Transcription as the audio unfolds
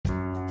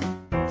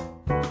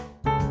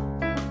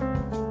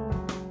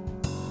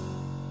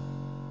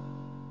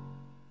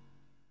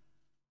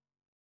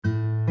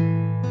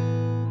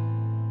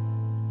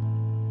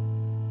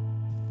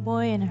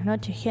Buenas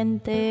noches,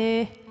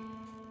 gente.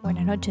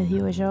 Buenas noches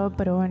digo yo,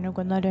 pero bueno,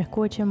 cuando lo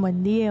escuchen,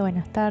 buen día,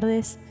 buenas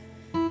tardes.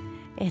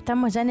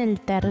 Estamos ya en el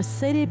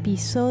tercer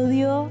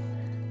episodio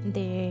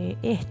de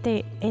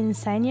este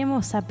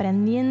Enseñemos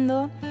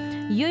Aprendiendo.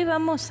 Y hoy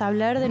vamos a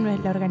hablar de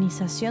la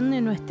organización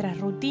de nuestras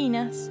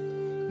rutinas,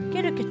 que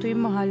es lo que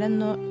estuvimos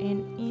hablando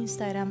en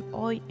Instagram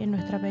hoy en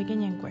nuestra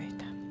pequeña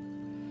encuesta.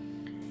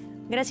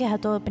 Gracias a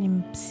todos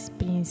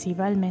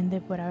principalmente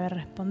por haber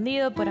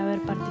respondido, por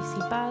haber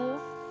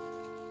participado,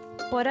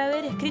 por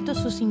haber escrito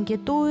sus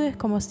inquietudes,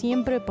 como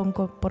siempre,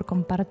 por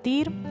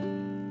compartir.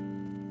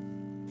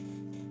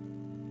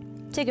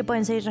 Sé que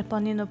pueden seguir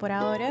respondiendo por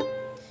ahora,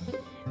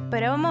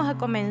 pero vamos a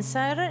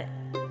comenzar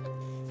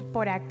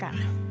por acá,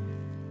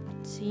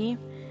 ¿sí?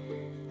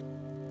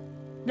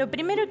 Lo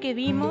primero que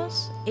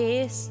vimos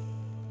es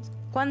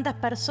cuántas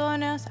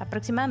personas,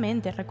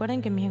 aproximadamente,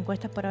 recuerden que mis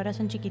encuestas por ahora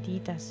son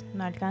chiquititas,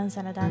 no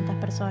alcanzan a tantas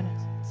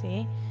personas,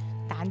 ¿sí?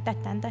 Tantas,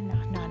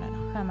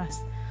 no,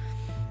 jamás.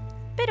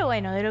 Pero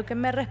bueno, de lo que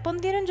me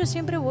respondieron yo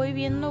siempre voy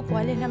viendo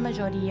cuál es la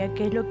mayoría,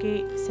 qué es lo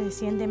que se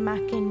siente más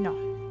que no.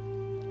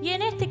 Y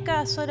en este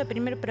caso la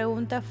primera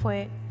pregunta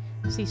fue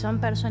si son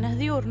personas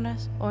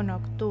diurnas o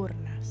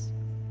nocturnas,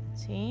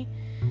 ¿sí?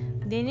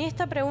 En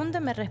esta pregunta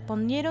me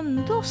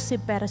respondieron 12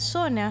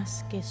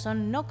 personas que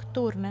son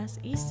nocturnas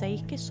y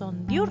 6 que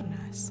son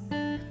diurnas.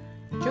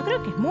 Yo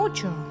creo que es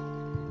mucho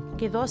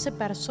que 12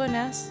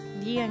 personas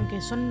digan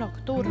que son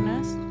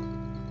nocturnas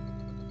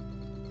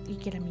y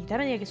que la mitad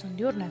me diga que son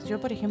diurnas.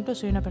 Yo, por ejemplo,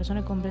 soy una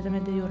persona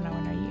completamente diurna.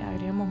 Bueno, ahí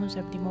agregamos un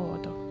séptimo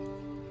voto,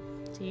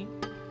 ¿sí?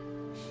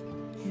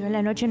 Yo en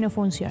la noche no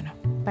funciono,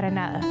 para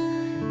nada.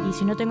 Y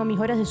si no tengo mis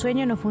horas de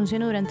sueño, no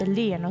funciono durante el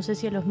día. No sé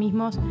si a los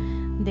mismos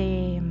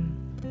de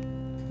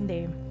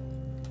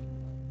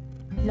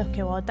los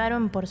que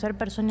votaron por ser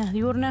personas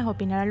diurnas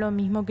opinarán lo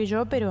mismo que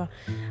yo, pero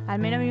al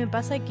menos a mí me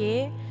pasa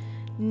que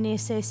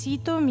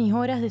necesito mis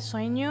horas de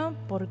sueño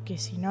porque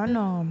si no,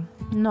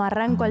 no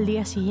arranco al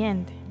día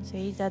siguiente,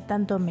 ¿sí? Ya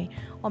tanto me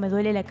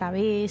duele la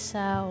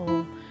cabeza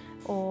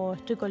o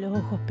estoy con los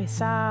ojos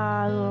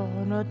pesados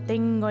o no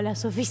tengo la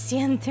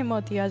suficiente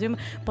motivación.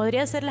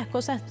 Podría hacer las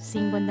cosas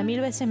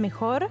 50.000 veces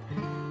mejor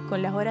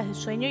con las horas de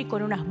sueño y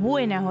con unas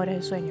buenas horas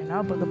de sueño,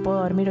 ¿no? Porque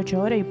puedo dormir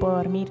 8 horas y puedo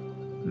dormir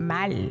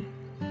mal.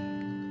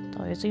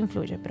 Todo eso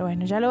influye, pero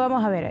bueno, ya lo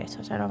vamos a ver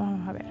eso, ya lo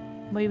vamos a ver.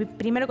 Voy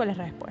primero con las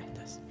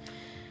respuestas.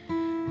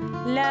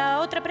 La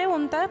otra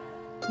pregunta,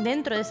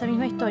 dentro de esa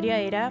misma historia,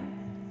 era: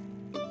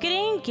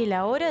 ¿creen que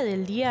la hora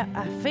del día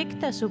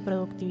afecta su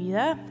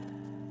productividad?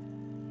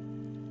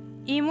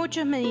 Y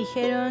muchos me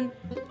dijeron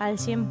al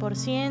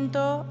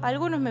 100%,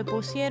 algunos me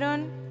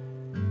pusieron,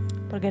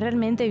 porque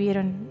realmente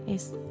vieron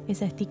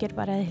ese sticker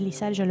para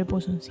deslizar, yo le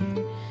puse un 100.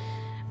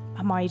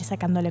 Vamos a ir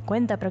sacándole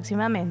cuenta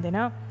próximamente,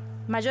 ¿no?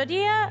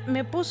 Mayoría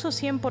me puso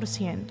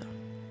 100%.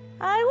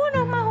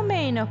 Algunos más o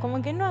menos,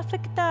 como que no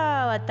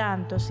afectaba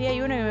tanto. Sí,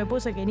 hay uno que me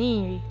puso que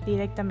ni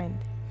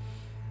directamente.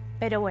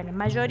 Pero bueno,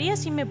 mayoría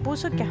sí me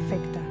puso que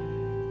afecta.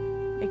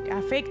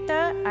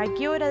 Afecta a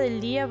qué hora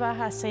del día vas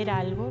a hacer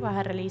algo, vas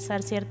a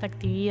realizar cierta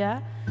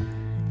actividad,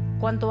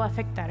 cuánto va a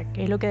afectar,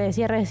 que es lo que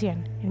decía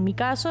recién. En mi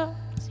caso,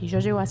 si yo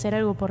llego a hacer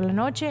algo por la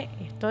noche,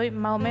 estoy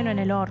más o menos en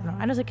el horno,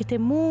 a no ser que esté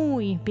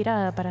muy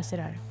inspirada para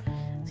hacer algo.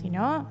 Si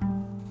no,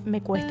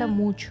 me cuesta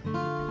mucho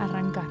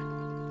arrancar.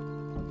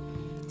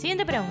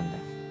 Siguiente pregunta.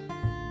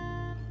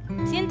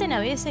 ¿Sienten a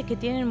veces que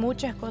tienen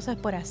muchas cosas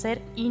por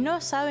hacer y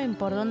no saben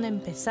por dónde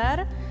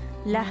empezar?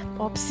 Las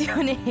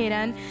opciones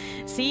eran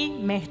sí,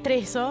 me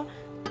estreso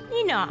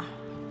y no,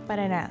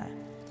 para nada.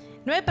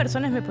 9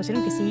 personas me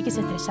pusieron que sí, que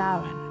se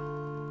estresaban.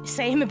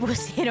 6 me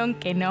pusieron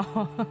que no.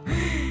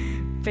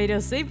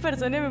 Pero 6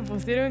 personas me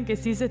pusieron que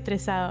sí se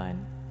estresaban,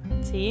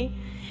 ¿sí?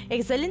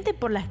 Excelente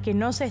por las que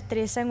no se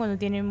estresan cuando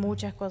tienen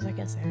muchas cosas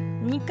que hacer.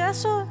 Mi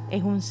caso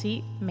es un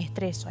sí, me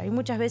estreso. Hay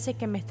muchas veces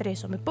que me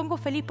estreso. Me pongo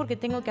feliz porque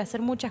tengo que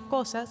hacer muchas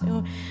cosas, es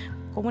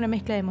como una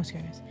mezcla de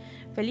emociones.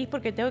 Feliz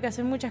porque tengo que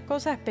hacer muchas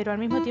cosas, pero al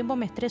mismo tiempo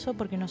me estreso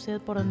porque no sé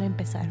por dónde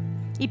empezar.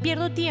 Y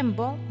pierdo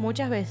tiempo,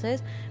 muchas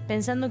veces,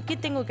 pensando qué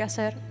tengo que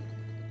hacer,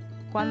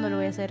 cuándo lo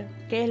voy a hacer,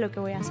 qué es lo que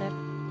voy a hacer,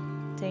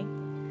 ¿sí?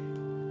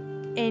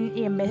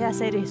 Y en vez de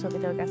hacer eso que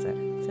tengo que hacer,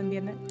 ¿se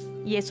entiende?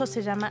 Y eso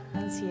se llama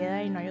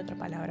ansiedad y no hay otra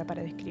palabra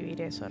para describir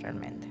eso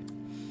realmente.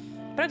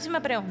 Próxima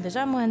pregunta,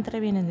 ya vamos a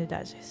entrar bien en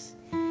detalles.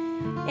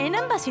 En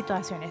ambas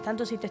situaciones,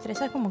 tanto si te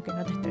estresas como que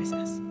no te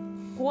estresas,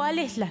 ¿cuál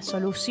es la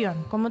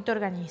solución? ¿Cómo te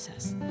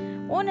organizas?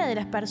 Una de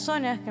las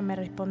personas que me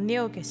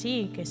respondió que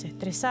sí, que se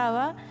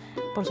estresaba,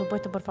 por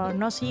supuesto, por favor,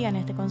 no sigan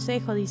este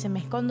consejo, dice: me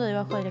escondo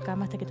debajo de la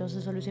cama hasta que todo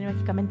se solucione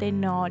mágicamente.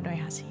 No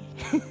es así.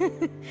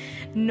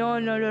 No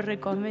lo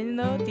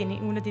recomiendo.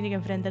 Uno tiene que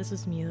enfrentar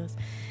sus miedos,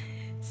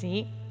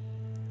 ¿sí?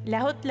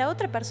 La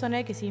otra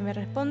persona que sí me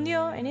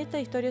respondió, en esta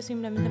historia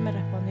simplemente me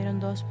respondieron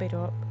 2,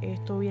 pero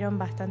estuvieron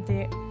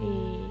bastante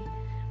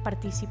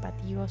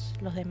participativos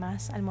los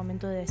demás al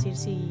momento de decir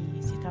si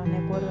estaban de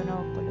acuerdo o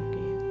no con lo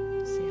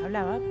que se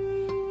hablaba.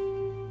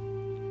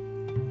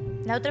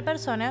 La otra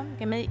persona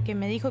que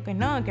me dijo que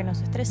no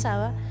se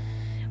estresaba,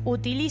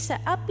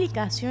 utiliza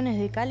aplicaciones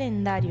de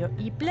calendario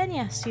y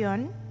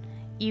planeación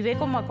y ve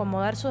cómo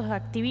acomodar sus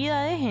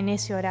actividades en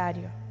ese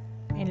horario,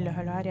 en los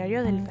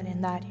horarios del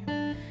calendario.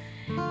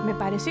 Me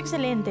pareció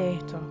excelente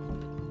esto.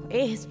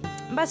 Es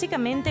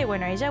básicamente,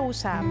 bueno, ella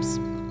usa apps,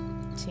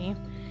 ¿sí?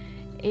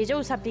 Ella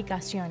usa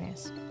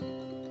aplicaciones.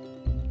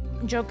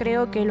 Yo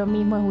creo que lo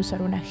mismo es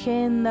usar una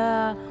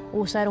agenda,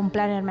 usar un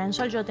planner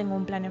mensual. Yo tengo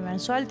un planner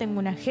mensual, tengo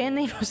una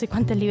agenda y no sé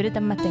cuántas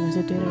libretas más tengo, si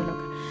estoy re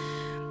loca.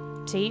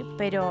 Sí,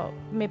 pero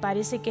me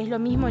parece que es lo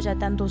mismo ya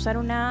tanto usar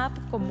una app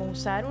como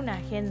usar una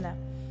agenda.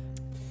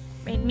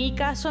 En mi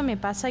caso me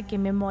pasa que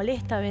me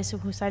molesta a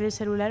veces usar el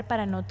celular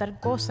para anotar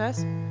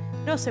cosas.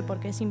 No sé por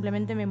qué,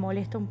 simplemente me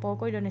molesta un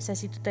poco y lo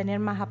necesito tener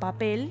más a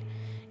papel.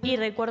 Y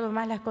recuerdo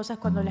más las cosas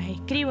cuando las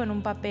escribo en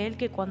un papel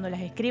que cuando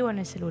las escribo en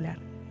el celular,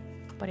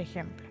 por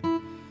ejemplo.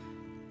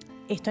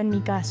 Esto en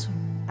mi caso.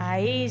 A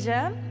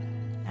ella,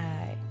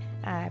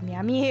 a mi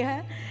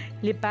amiga,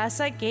 le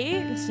pasa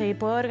que se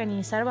puede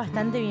organizar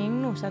bastante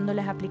bien usando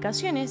las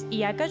aplicaciones.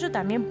 Y acá yo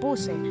también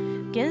puse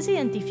quién se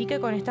identifica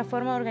con esta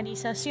forma de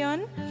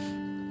organización.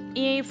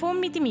 Y fue un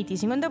miti-miti.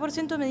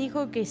 50% me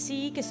dijo que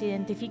sí, que se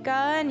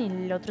identificaban, y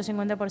el otro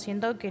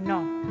 50% que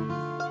no.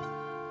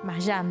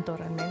 Más llanto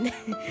realmente.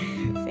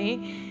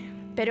 ¿Sí?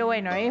 Pero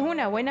bueno, es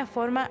una buena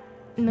forma.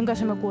 Nunca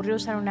se me ocurrió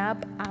usar una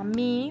app a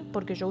mí,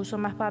 porque yo uso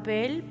más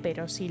papel,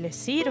 pero si les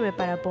sirve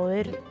para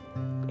poder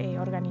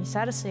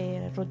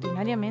organizarse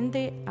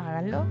rutinariamente,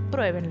 háganlo,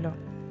 pruébenlo.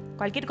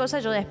 Cualquier cosa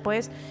yo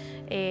después,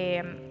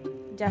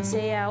 ya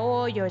sea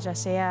hoy o ya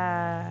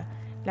sea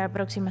la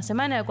próxima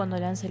semana, cuando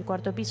lance el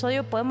 4.º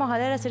episodio, podemos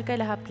hablar acerca de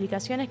las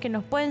aplicaciones que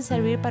nos pueden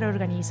servir para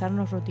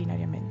organizarnos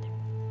rutinariamente.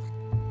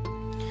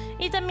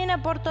 Y también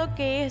aporto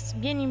que es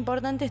bien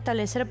importante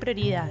establecer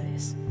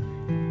prioridades.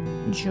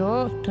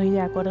 Yo estoy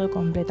de acuerdo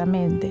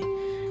completamente.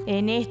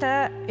 En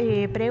esta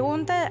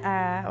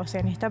pregunta, o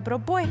sea, en esta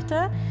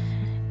propuesta,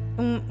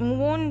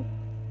 hubo un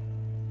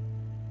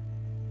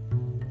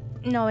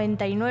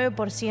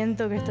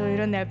 99% que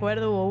estuvieron de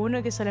acuerdo. Hubo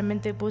uno que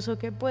solamente puso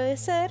que puede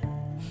ser,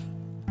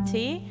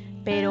 ¿sí?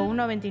 Pero un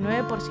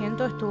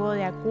 99% estuvo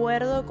de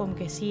acuerdo con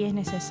que sí es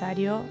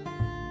necesario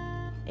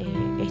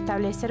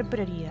establecer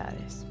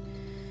prioridades.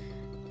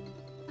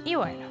 Y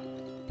bueno,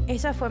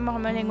 esa fue más o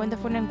menos la encuesta.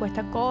 Fue una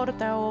encuesta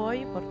corta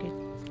hoy porque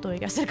tuve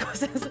que hacer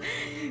cosas.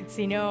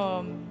 Si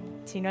no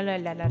la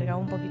alargaba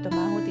un poquito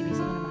más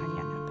utilizando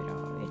mañana.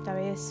 Pero esta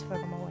vez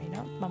fue como,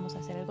 bueno, vamos a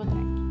hacer algo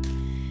tranquilo.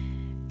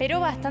 Pero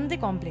bastante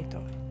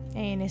completo.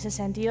 En ese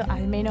sentido,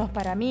 al menos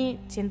para mí,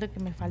 siento que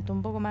me faltó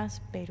un poco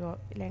más, pero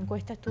la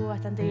encuesta estuvo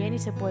bastante bien y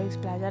se puede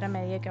explayar a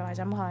medida que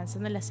vayamos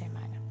avanzando en la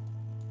semana.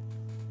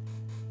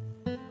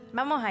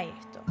 Vamos a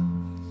esto.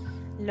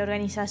 La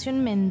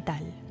organización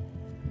mental.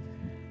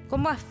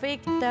 ¿Cómo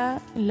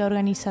afecta la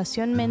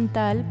organización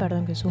mental?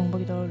 Perdón que subo un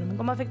poquito el volumen.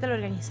 ¿Cómo afecta la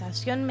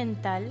organización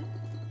mental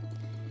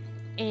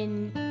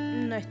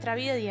en nuestra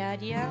vida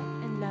diaria,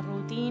 en la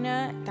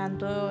rutina,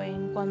 tanto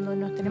en cuando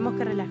nos tenemos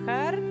que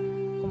relajar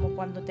como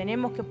cuando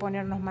tenemos que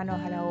ponernos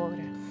manos a la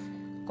obra?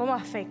 ¿Cómo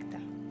afecta?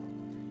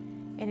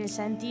 En el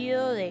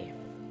sentido de,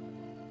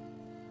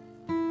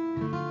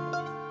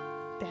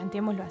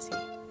 planteémoslo así,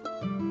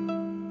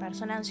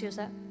 persona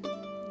ansiosa,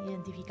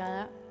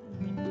 identificada,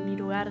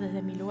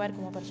 desde mi lugar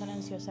como persona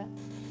ansiosa,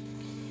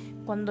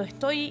 cuando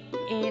estoy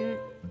en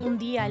un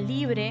día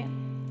libre,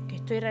 que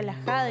estoy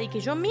relajada y que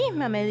yo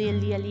misma me di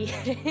el día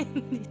libre,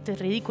 esto es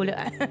ridículo,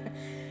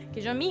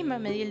 que yo misma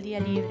me di el día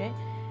libre,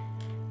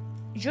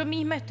 yo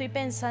misma estoy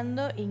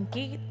pensando en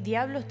qué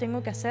diablos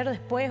tengo que hacer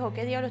después o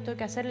qué diablos tengo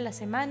que hacer en la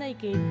semana y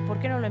que por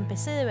qué no lo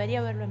empecé, debería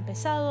haberlo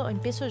empezado.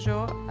 Empiezo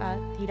yo a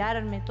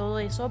tirarme todo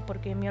eso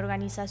porque mi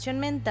organización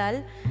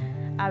mental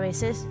a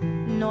veces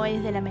no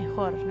es de la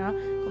mejor, ¿no?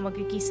 Como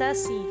que quizás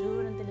sí, yo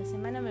durante la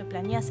semana me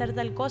planeé hacer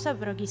tal cosa,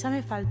 pero quizás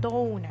me faltó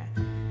una.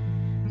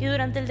 Y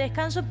durante el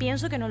descanso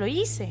pienso que no lo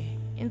hice,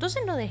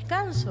 entonces no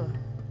descanso.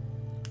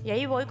 Y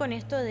ahí voy con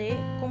esto de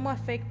cómo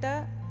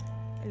afecta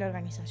la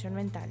organización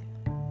mental.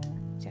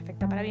 Si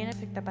afecta para bien,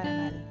 afecta para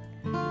mal.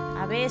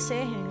 A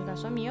veces, en el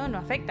caso mío, no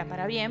afecta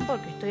para bien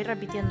porque estoy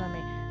repitiéndome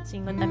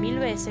 50.000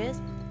 veces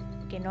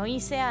que no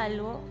hice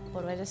algo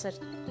por vaya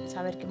a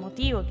saber qué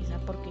motivo, quizás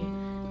porque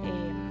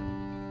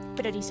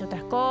prioricé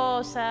otras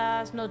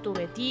cosas, no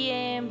tuve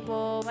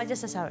tiempo,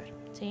 vayas a saber,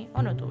 ¿sí?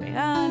 O no tuve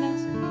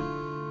ganas.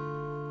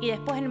 Y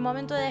después en el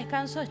momento de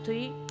descanso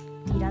estoy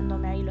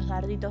tirándome ahí los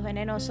darditos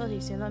venenosos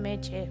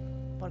diciéndome, che,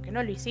 ¿por qué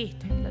no lo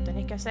hiciste? Lo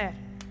tenés que hacer.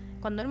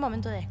 Cuando es el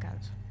momento de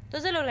descanso.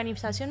 Entonces la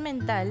organización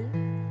mental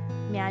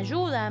me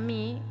ayuda a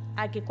mí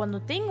a que cuando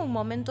tengo un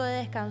momento de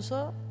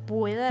descanso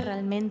pueda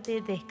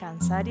realmente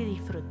descansar y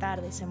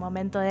disfrutar de ese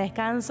momento de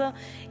descanso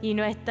y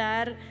no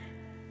estar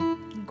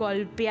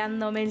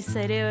golpeándome el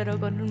cerebro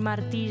con un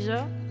martillo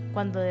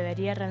cuando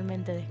debería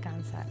realmente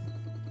descansar.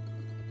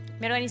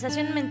 Mi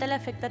organización mental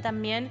afecta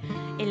también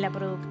en la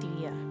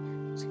productividad.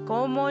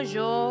 Cómo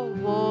yo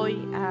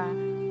voy a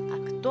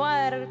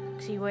actuar,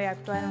 si voy a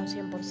actuar a un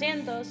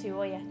 100%, si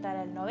voy a estar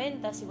al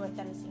 90%, si voy a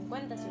estar al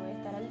 50%, si voy a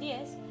estar al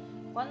 10%,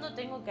 cuando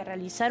tengo que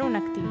realizar una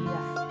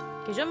actividad.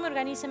 que yo me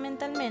organice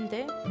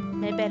mentalmente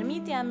me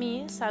permite a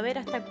mí saber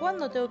hasta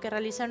cuándo tengo que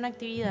realizar una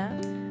actividad,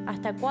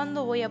 hasta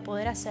cuándo voy a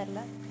poder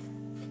hacerla.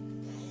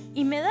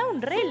 Y me da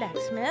un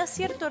relax, me da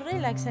cierto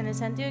relax en el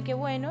sentido de que,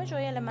 bueno, yo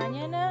hoy a la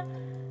mañana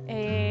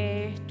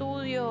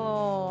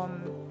estudio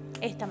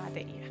esta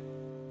materia.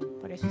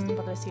 Por eso es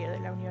por decir de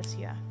la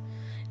universidad.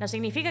 No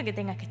significa que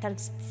tengas que estar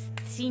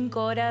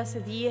 5 horas,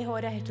 10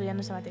 horas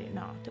estudiando esa materia.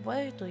 No, te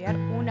puedes estudiar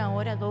 1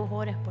 hora, 2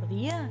 horas por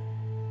día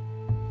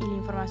y la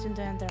información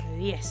te va a entrar de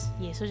 10.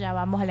 Y eso ya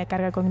vamos a la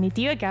carga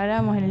cognitiva que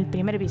hablábamos en el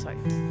primer episodio.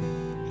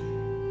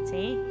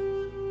 ¿Sí?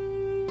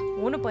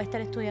 Uno puede estar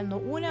estudiando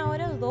 1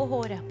 hora o 2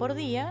 horas por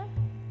día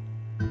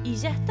y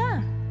ya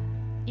está.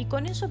 Y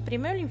con eso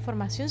primero la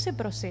información se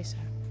procesa.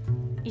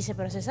 Y se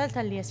procesa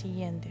hasta el día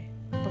siguiente.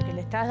 Porque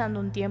le estás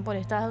dando un tiempo, le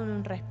estás dando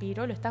un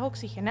respiro, lo estás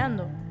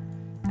oxigenando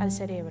al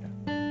cerebro.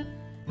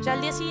 Ya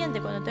al día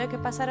siguiente, cuando tengas que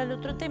pasar al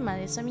otro tema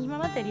de esa misma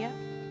materia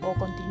o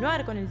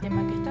continuar con el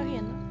tema que estás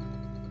viendo,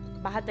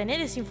 vas a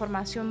tener esa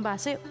información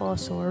base o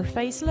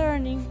surface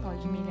learning,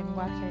 o mi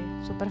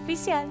lenguaje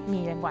superficial,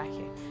 mi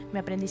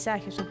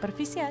aprendizaje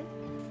superficial,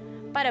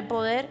 para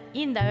poder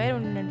indagar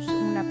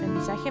un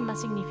aprendizaje más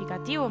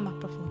significativo, más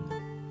profundo.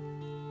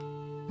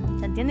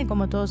 ¿Se entiende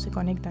cómo todo se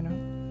conecta, no?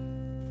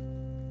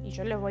 Y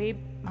yo les voy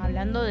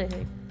hablando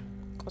desde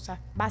cosas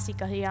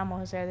básicas,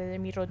 digamos, o sea, desde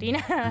mi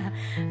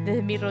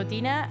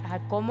rutina a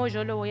cómo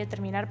yo lo voy a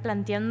terminar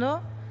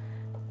planteando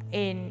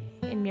en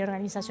mi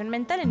organización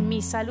mental, en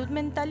mi salud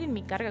mental y en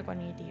mi carga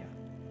cognitiva.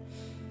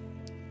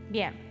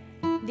 Bien,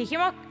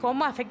 dijimos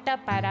cómo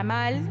afecta para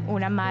mal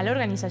una mala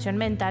organización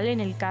mental en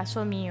el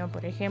caso mío,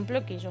 por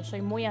ejemplo, que yo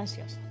soy muy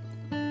ansiosa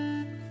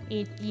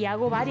y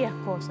hago varias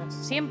cosas,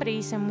 siempre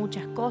hice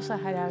muchas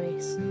cosas a la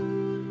vez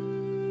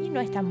y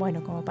no es tan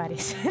bueno como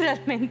parece,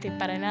 realmente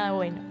para nada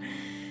bueno.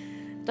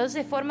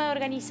 Entonces, forma de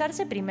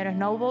organizarse primero es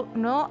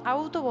no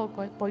auto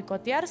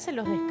boicotearse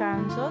los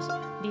descansos,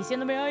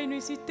 diciéndome, ay, no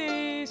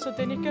hiciste eso,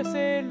 tenés que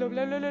hacerlo,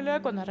 bla, bla, bla,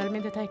 bla, cuando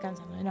realmente estás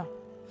descansando.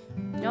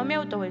 No me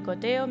auto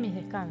boicoteo mis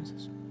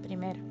descansos,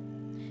 primero.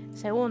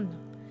 Segundo,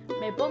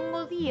 me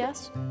pongo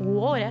días u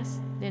horas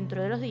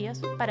dentro de los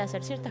días para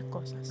hacer ciertas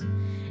cosas.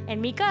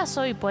 En mi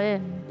caso, y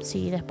pueden,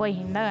 si después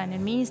indagan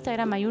en mi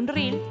Instagram, hay un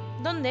reel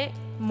donde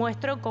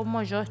muestro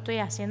cómo yo estoy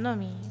haciendo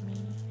mi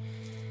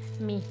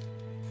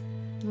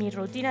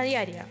rutina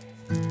diaria.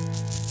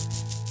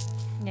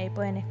 Y ahí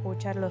pueden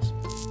escuchar los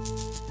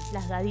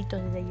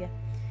daditos de día.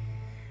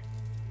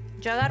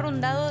 Yo agarro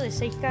un dado de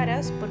 6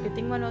 caras porque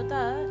tengo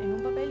anotada en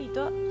un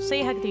papelito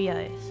 6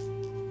 actividades.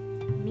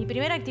 Mi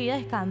primera actividad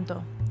es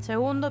canto,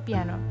 segundo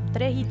piano,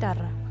 3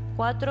 guitarra,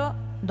 4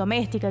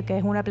 doméstica, que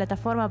es una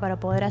plataforma para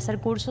poder hacer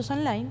cursos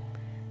online,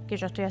 que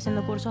yo estoy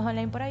haciendo cursos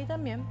online por ahí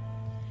también,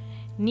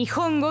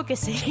 nihongo, que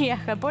sería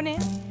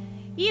japonés,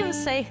 y un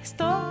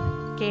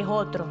sexto, que es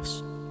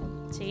otros.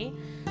 ¿Sí?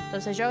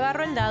 Entonces yo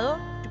agarro el dado,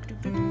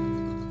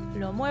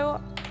 lo muevo,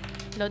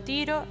 lo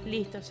tiro,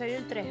 listo, salió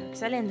el 3,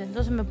 excelente,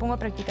 entonces me pongo a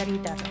practicar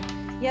guitarra.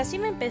 Y así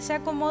me empecé a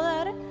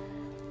acomodar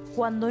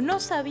cuando no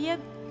sabía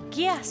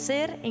qué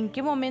hacer, en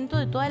qué momento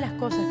de todas las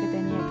cosas que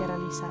tenía que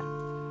realizar.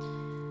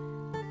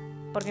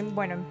 Porque,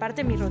 bueno, en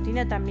parte mi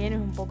rutina también es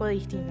un poco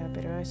distinta,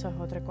 pero eso es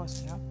otra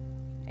cosa, ¿no?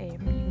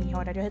 Mis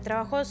horarios de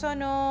trabajo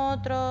son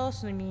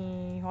otros,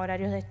 mis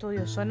horarios de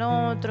estudio son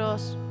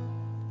otros,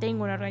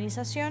 tengo una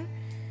organización,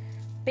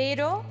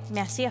 pero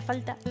me hacía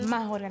falta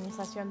más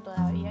organización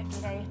todavía, que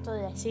era esto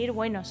de decir,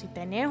 bueno, si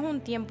tenés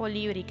un tiempo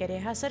libre y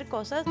querés hacer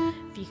cosas,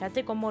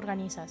 fíjate cómo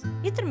organizas.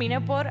 Y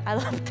terminé por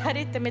adoptar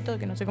este método,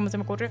 que no sé cómo se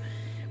me ocurrió,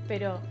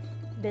 pero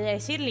de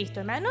decir,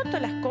 listo, me anoto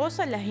las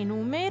cosas, las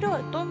enumero,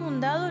 tomo un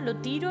dado, lo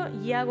tiro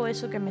y hago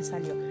eso que me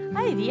salió.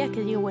 Hay días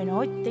que digo, bueno,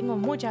 hoy tengo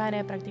muchas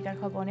ganas de practicar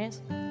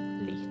japonés,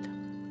 listo.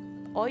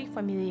 Hoy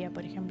fue mi día,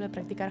 por ejemplo, de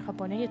practicar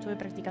japonés y estuve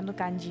practicando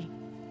kanji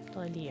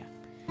todo el día,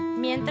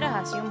 mientras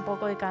hacía un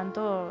poco de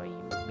canto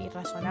y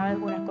razonaba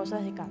algunas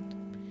cosas de canto.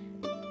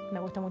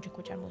 Me gusta mucho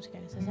escuchar música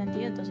en ese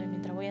sentido, entonces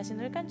mientras voy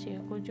haciendo el kanji,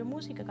 escucho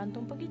música,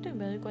 canto un poquito y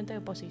me doy cuenta de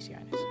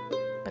posiciones.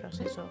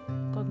 Proceso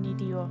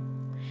cognitivo,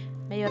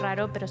 medio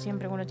raro, pero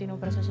siempre uno tiene un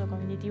proceso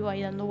cognitivo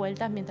ahí dando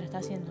vueltas mientras está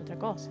haciendo otra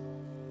cosa.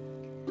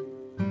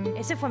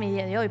 Ese fue mi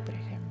día de hoy, por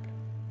ejemplo.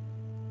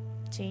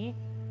 ¿Sí?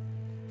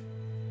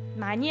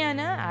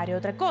 Mañana haré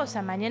otra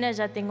cosa. Mañana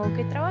ya tengo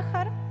que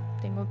trabajar,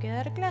 tengo que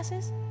dar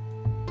clases.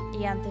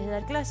 Y antes de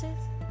dar clases,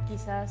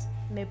 quizás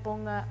me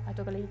ponga a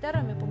tocar la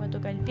guitarra, me ponga a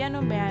tocar el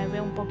piano,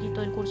 vea un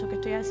poquito del curso que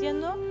estoy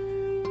haciendo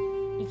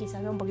y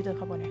quizás vea un poquito de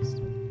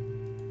japonés.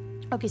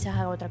 O quizás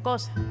haga otra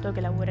cosa, tengo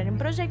que laburar en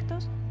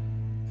proyectos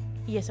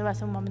y ese va a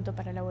ser un momento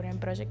para laburar en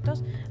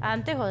proyectos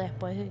antes o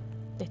después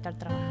de estar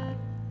trabajando.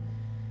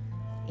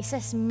 Esa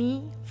es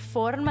mi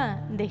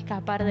forma de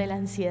escapar de la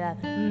ansiedad,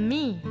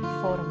 mi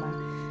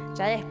forma.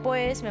 Ya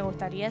después me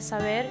gustaría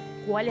saber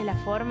cuál es la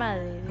forma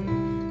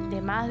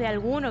de más de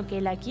alguno que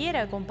la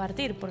quiera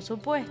compartir, por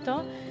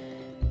supuesto,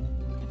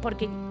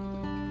 porque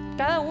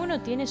cada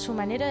uno tiene su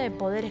manera de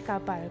poder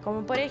escapar.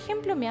 Como por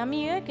ejemplo mi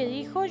amiga que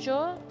dijo,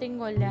 yo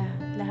tengo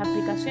las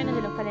aplicaciones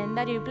de los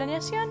calendarios y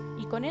planeación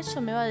y con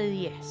eso me va de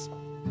 10.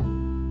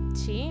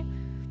 ¿Sí?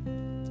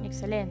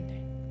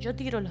 Excelente. Yo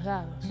tiro los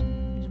dados.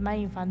 Es más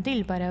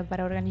infantil para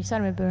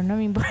organizarme, pero no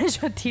me importa,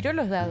 yo tiro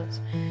los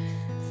dados.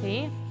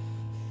 ¿Sí?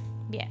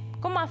 Bien.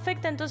 ¿Cómo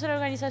afecta entonces la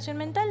organización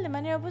mental? De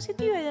manera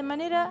positiva y de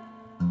manera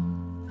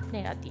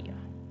negativa.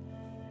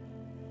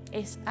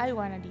 Es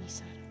algo a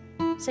analizar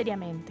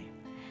seriamente.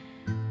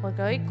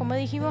 Porque hoy, como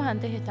dijimos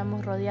antes,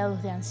 estamos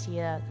rodeados de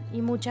ansiedad.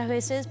 Y muchas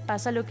veces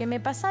pasa lo que me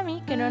pasa a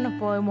mí, que no nos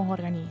podemos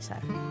organizar.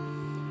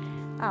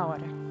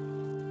 Ahora,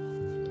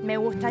 me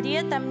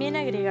gustaría también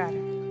agregar,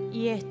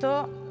 y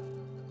esto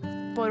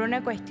por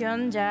una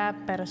cuestión ya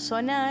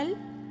personal,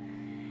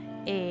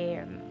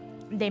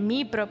 de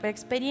mi propia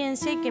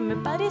experiencia, y que me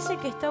parece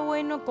que está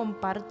bueno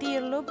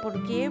compartirlo.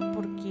 ¿Por qué?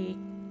 Porque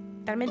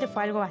realmente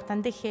fue algo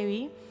bastante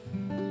heavy.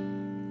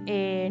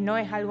 No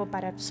es algo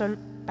para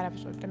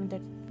absolutamente,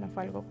 no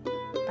fue algo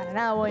para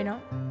nada bueno,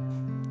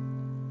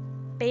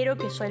 pero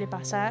que suele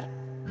pasar.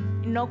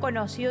 No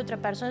conocí a otra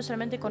persona,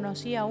 solamente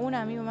conocí a un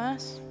amigo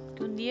más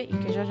que un día, y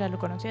que yo ya lo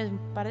conocí hace un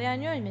par de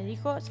años, y me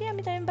dijo, sí, a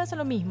mí también pasa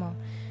lo mismo.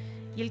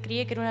 Y él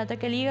creía que era un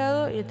ataque al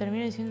hígado, y le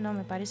terminó diciendo, no,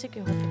 me parece que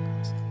es otra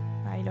cosa.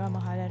 Ahí lo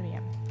vamos a hablar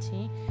bien,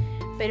 ¿sí?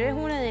 Pero es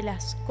una de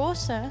las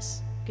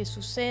cosas que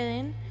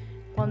suceden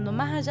cuando,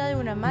 más allá de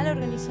una mala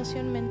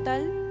organización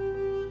mental,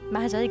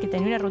 más allá de que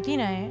tenía una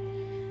rutina,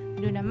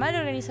 de una mala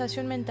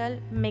organización mental,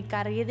 me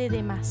cargué de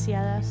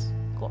demasiadas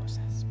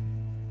cosas.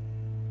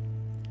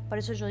 Por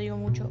eso yo digo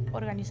mucho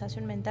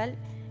organización mental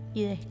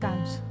y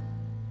descanso.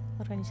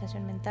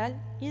 Organización mental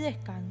y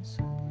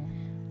descanso.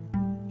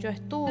 Yo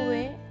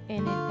estuve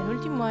en el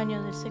penúltimo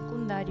año del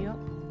secundario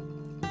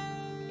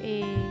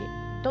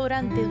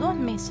durante 2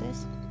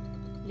 meses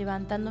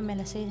levantándome a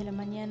las 6 de la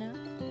mañana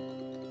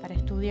para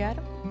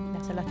estudiar,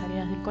 hacer las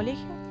tareas del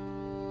colegio.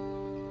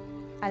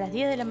 A las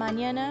 10 de la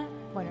mañana,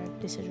 bueno,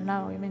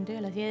 desayunaba obviamente,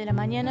 a las 10 de la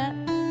mañana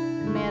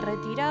me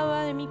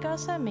retiraba de mi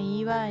casa, me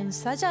iba a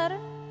ensayar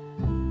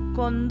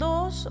con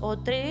 2 o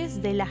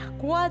 3 de las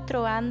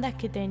 4 bandas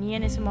que tenía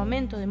en ese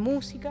momento de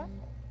música.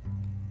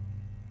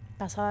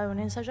 Pasaba de un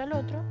ensayo al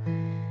otro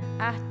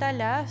hasta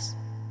las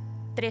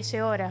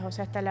 13 horas, o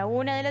sea, hasta la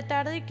 1 de la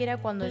tarde, que era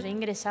cuando ya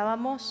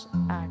ingresábamos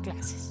a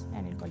clases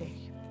en el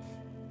colegio.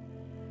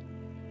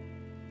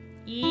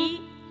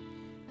 Y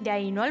de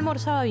ahí no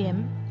almorzaba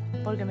bien,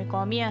 porque me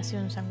comía así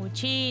un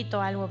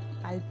sanguchito, algo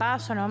al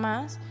paso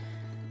nomás,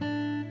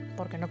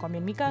 porque no comía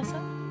en mi casa,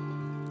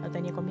 no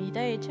tenía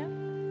comidita hecha.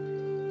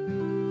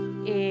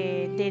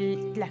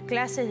 De las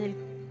clases del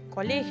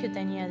colegio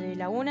tenía de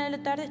la 1 de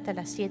la tarde hasta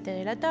las 7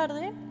 de la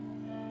tarde.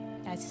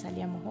 A veces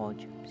salíamos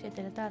 8,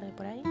 7 de la tarde,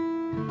 por ahí.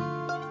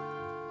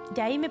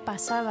 De ahí me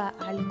pasaba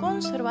al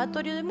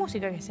conservatorio de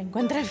música, que se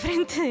encuentra al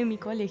frente de mi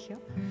colegio.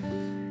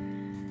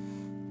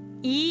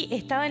 Y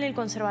estaba en el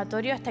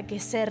conservatorio hasta que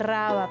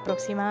cerraba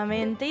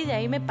aproximadamente, y de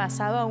ahí me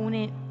pasaba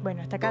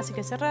hasta casi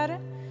que cerrara,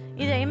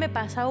 y de ahí me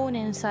pasaba un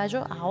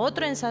ensayo a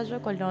otro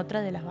ensayo con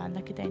otra de las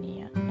bandas que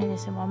tenía en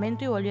ese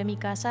momento, y volví a mi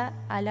casa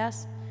a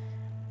las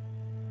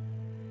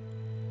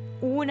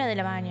 1 de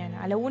la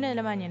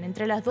mañana,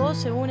 entre las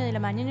 12 y 1 de la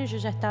mañana yo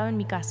ya estaba en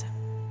mi casa.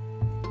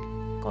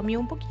 Comía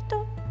un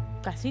poquito,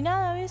 casi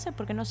nada a veces,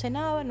 porque no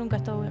cenaba, nunca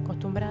estaba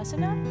acostumbrada a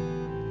cenar,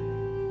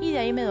 y de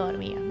ahí me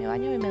dormía, me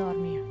bañaba y me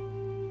dormía.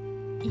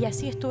 Y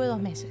así estuve 2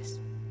 meses.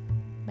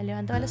 Me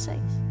levantaba a las 6,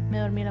 me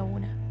dormía a la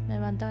 1. Me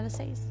levantaba a las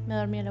 6, me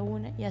dormía a la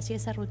 1. Y hacía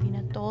esa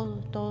rutina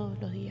todos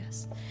los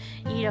días.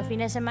 Y los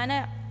fines de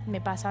semana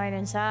me pasaba en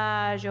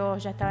ensayo,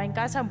 ya estaba en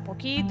casa un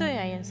poquito y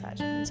ahí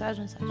ensayo.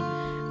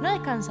 No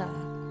descansaba.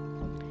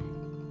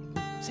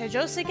 O sea,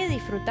 yo sé que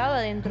disfrutaba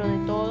dentro de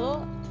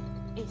todo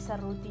esa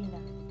rutina,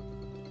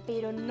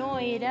 pero no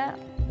era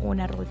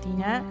una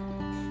rutina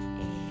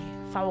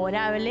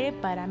favorable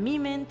para mi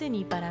mente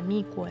ni para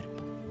mi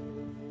cuerpo.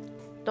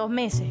 2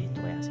 meses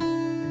estuve así,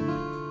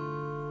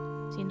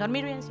 sin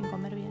dormir bien, sin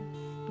comer bien,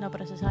 no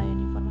procesaba bien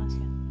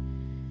información.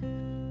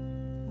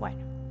 Bueno,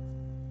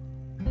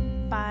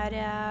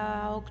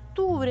 para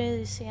octubre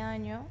de ese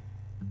año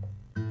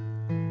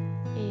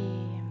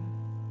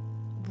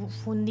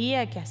fue un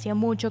día que hacía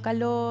mucho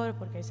calor,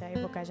 porque esa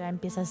época ya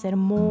empieza a hacer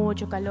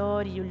mucho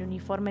calor y el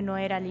uniforme no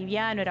era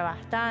liviano, era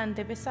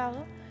bastante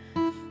pesado.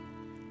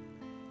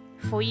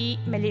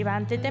 Me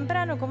levanté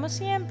temprano como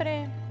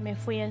siempre, me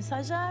fui a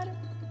ensayar.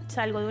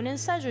 Salgo de un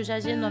ensayo ya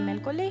yéndome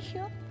al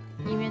colegio,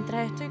 y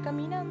mientras estoy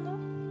caminando,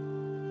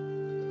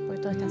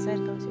 porque todo está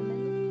cerca,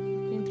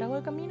 obviamente, mientras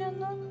voy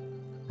caminando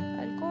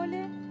al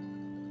cole,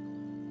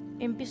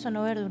 empiezo a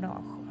no ver de un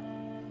ojo.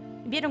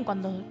 ¿Vieron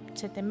cuando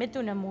se te mete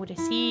una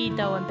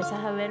mugrecita o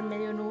empezás a ver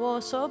medio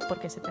nuboso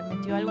porque se te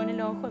metió algo en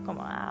el ojo? Es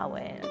como,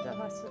 bueno,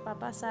 va a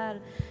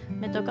pasar.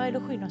 Me tocaba el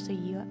ojo y no se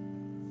iba.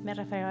 Me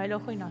refregaba el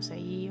ojo y no se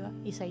iba.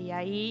 Y seguía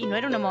ahí. Y no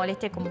era una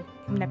molestia como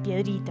una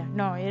piedrita,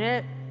 no,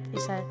 era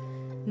esa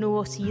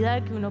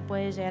nubosidad que uno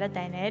puede llegar a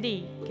tener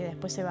y que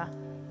después se va.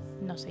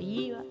 No se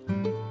iba.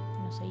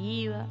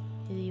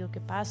 Y digo,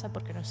 ¿qué pasa?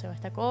 ¿Por qué no se va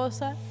esta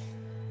cosa?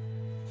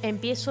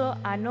 Empiezo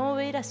a no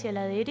ver hacia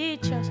la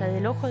derecha, o sea,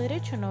 del ojo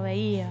derecho no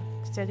veía.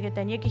 O sea, que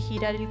tenía que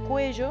girar el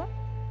cuello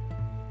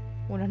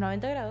unos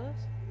 90 grados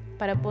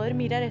para poder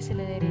mirar hacia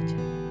la derecha.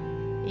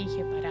 Y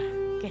dije, pará,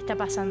 ¿qué está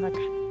pasando acá?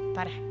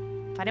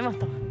 Paremos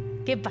todo.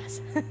 ¿Qué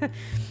pasa?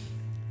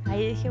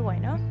 Ahí dije,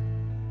 bueno,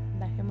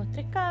 bajemos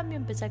 3 cambios,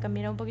 empecé a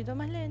caminar un poquito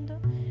más lento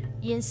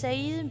y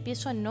enseguida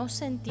empiezo a no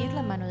sentir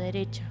la mano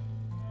derecha.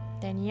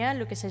 Tenía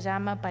lo que se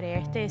llama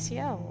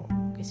parestesia o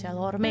que se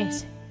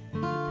adormece.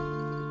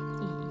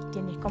 Y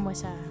tienes como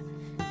esa,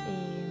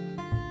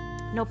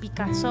 no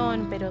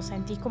picazón, pero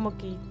sentís como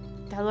que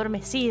está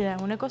adormecida,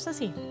 una cosa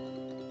así.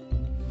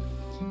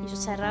 Y yo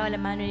cerraba la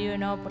mano y digo,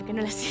 no, ¿por qué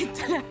no la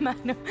siento la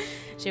mano?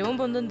 Llegó un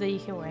punto donde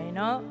dije,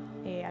 bueno,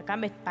 acá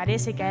me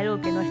parece que hay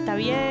algo que no está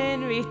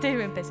bien, ¿viste? Y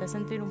me empecé a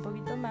sentir un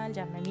poquito mal,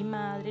 llamé a mi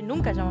madre,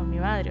 nunca llamo a mi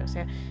madre, o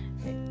sea,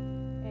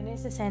 en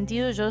ese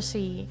sentido yo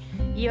sí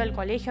iba al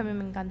colegio, a mí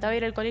me encantaba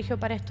ir al colegio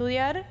para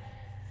estudiar,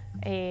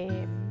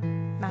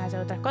 más allá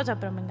de otras cosas,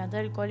 pero me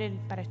encantaba el colegio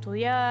para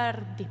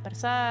estudiar,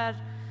 dispersar,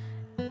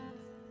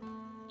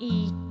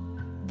 y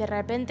de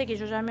repente que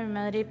yo llamé a mi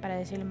madre para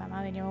decirle,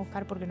 mamá, venía a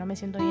buscar porque no me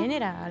siento bien,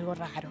 era algo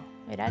raro,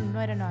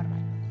 no era normal.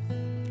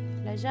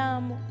 La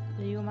llamo,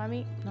 le digo,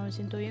 mami, no me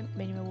siento bien,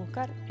 venime a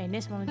buscar. En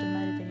ese momento mi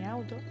madre tenía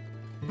auto.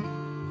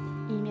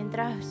 Y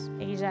mientras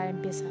ella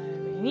empieza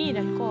a venir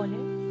al cole,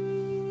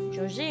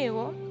 yo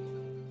llego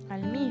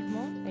al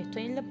mismo,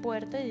 estoy en la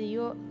puerta y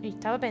digo, y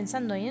estaba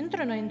pensando,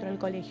 ¿entro o no entro al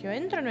colegio?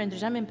 ¿Entro o no entro?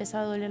 Ya me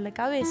empezaba a doler la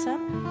cabeza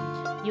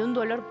y un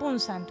dolor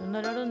punzante, un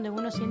dolor donde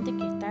uno siente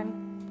que está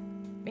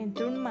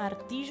entre un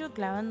martillo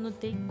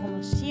clavándote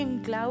como 100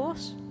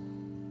 clavos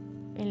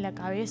en la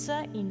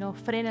cabeza y no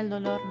frena el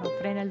dolor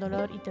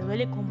y te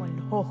duele como en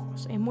los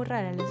ojos. Es muy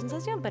rara la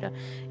sensación, pero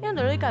es un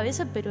dolor de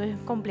cabeza, pero es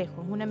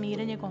complejo, es una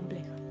migraña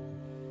compleja.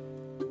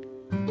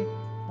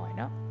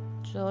 Bueno,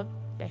 yo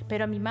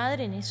espero a mi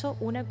madre, en eso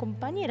una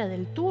compañera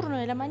del turno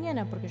de la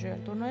mañana, porque yo iba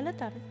al turno de la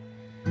tarde,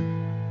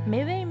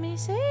 me ve y me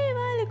dice,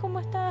 vale,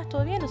 ¿cómo estás?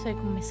 ¿Todo bien? O sea,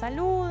 como me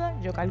saluda,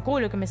 yo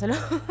calculo que me saluda.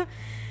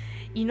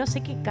 Y no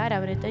sé qué cara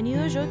habré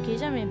tenido yo, que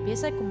ella me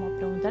empieza como a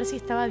preguntar si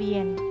estaba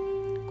bien.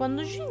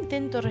 Cuando yo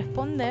intento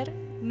responder,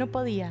 no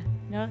podía,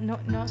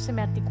 no se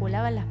me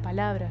articulaban las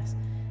palabras,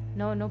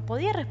 no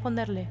podía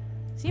responderle,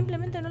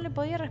 simplemente no le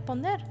podía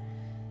responder.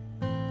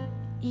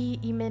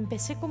 Y me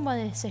empecé como a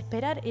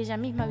desesperar, ella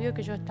misma vio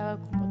que yo estaba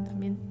como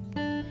también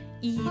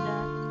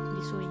ida,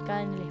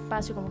 desubicada en el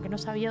espacio, como que no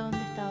sabía dónde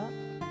estaba.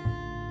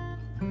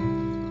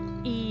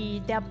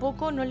 Y de a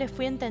poco no le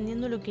fui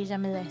entendiendo lo que ella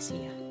me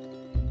decía.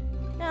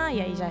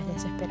 Y ahí ya es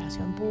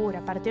desesperación pura.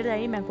 A partir de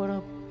ahí me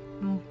acuerdo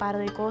un par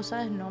de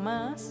cosas, no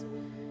más.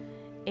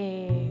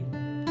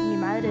 Mi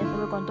madre después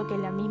me contó que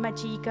la misma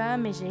chica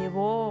me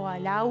llevó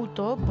al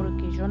auto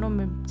porque yo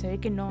se ve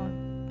que no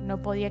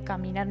podía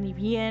caminar ni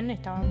bien,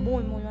 estaba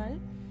muy muy mal.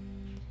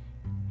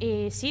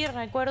 Sí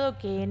recuerdo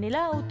que en el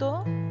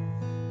auto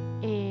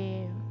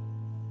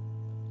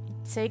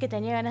se ve que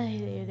tenía ganas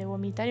de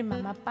vomitar y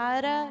mamá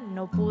para,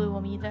 no pude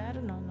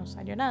vomitar, no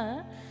salió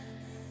nada,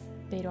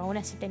 pero aún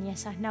así tenía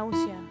esas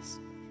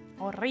náuseas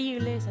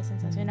horribles, esa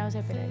sensación de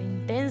náusea, pero era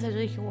intensa. Yo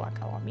dije,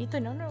 acá vomito,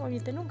 y no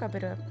vomité nunca,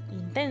 pero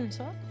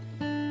intenso.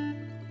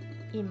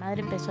 Y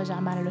madre empezó a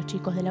llamar a los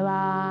chicos de la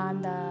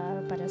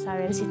banda para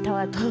saber si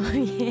estaba todo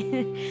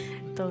bien,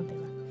 todo un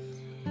tema.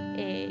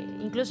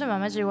 Incluso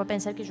mamá llegó a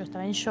pensar que yo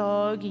estaba en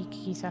shock y que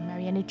quizás me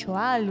habían hecho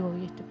algo,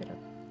 ¿viste?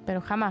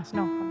 Pero jamás.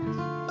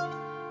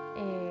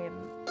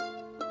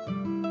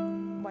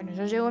 Bueno,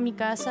 yo llego a mi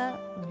casa,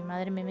 mi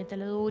madre me mete a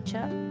la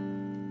ducha.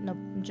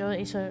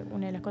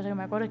 Una de las cosas que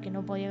me acuerdo es que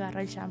no podía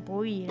agarrar el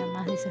shampoo y era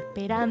más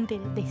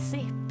desesperante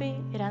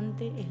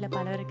es la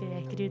palabra que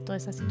describe toda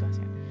esa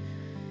situación.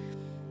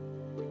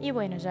 Y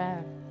bueno,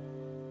 ya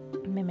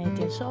me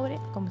metí al sobre,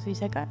 como se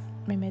dice acá,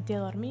 me metí a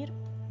dormir,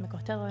 me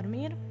acosté a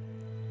dormir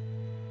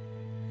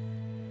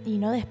y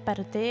no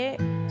desperté,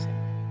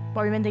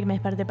 obviamente que me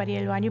desperté para ir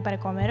al baño y para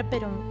comer,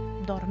 pero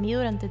dormí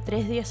durante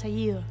 3 días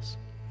seguidos.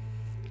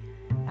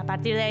 A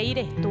partir de ahí,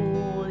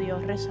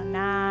 estudios,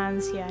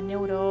 resonancia,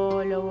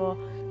 neurólogo,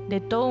 de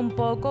todo un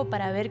poco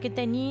para ver qué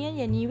tenía,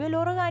 y a nivel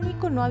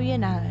orgánico no había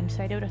nada. El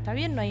cerebro está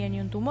bien, no había ni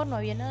un tumor, no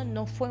había nada,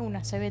 no fue una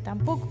ACV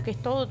tampoco, que es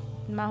todo,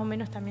 más o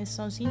menos también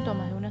son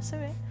síntomas de una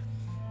ACV.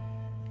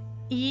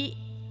 Y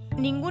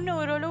ningún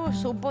neurólogo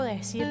supo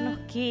decirnos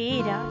qué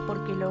era,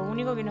 porque lo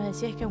único que nos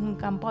decía es que es un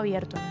campo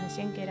abierto, nos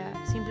decían que era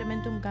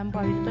simplemente un campo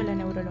abierto de la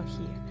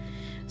neurología.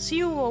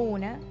 Sí hubo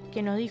una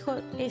que nos dijo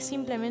es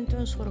simplemente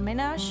un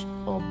surmenage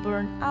o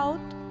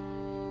burnout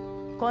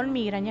con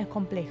migrañas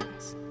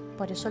complejas.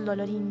 Por eso el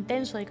dolor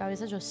intenso de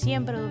cabeza, yo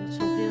siempre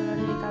sufrí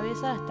dolores de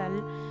cabeza hasta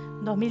el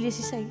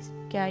 2016,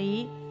 que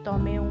ahí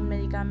tomé un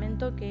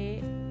medicamento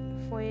que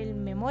fue el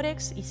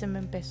Memorex y se me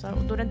empezó,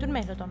 durante un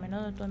mes lo tomé,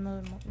 no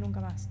nunca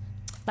más.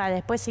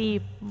 Después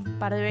sí, un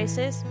par de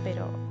veces,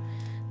 pero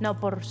no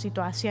por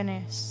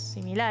situaciones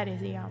similares,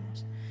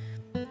 digamos,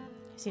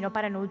 sino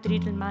para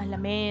nutrir más la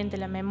mente,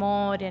 la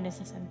memoria en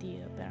ese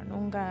sentido, pero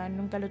nunca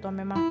lo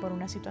tomé más por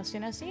una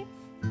situación así.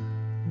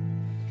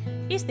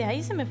 Y de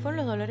ahí se me fueron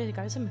los dolores de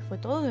cabeza, me fue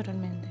todo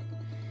realmente.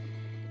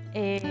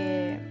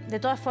 De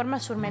todas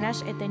formas,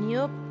 surmenage he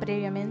tenido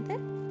previamente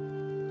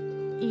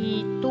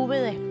y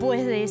tuve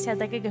después de ese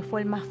ataque que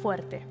fue el más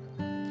fuerte.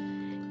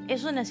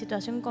 Es una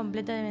situación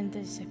completamente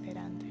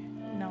desesperante.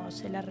 No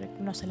se la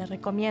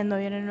recomiendo,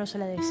 no se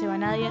la deseo a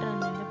nadie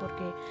realmente,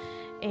 porque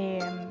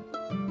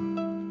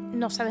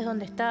no sabes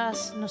dónde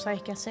estás, no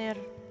sabes qué hacer.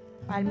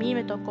 A mí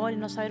me tocó el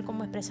no saber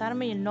cómo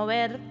expresarme y el no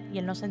ver y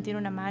el no sentir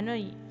una mano,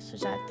 y eso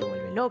ya te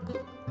vuelve loco,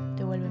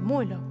 te vuelve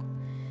muy loco.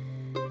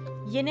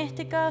 Y en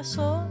este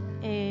caso,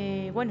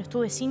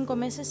 estuve 5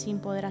 meses sin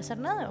poder hacer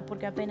nada,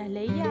 porque apenas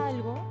leía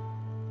algo,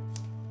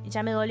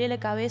 ya me dolía la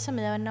cabeza,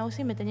 me daba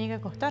náusea y me tenía que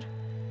acostar.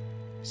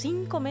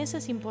 5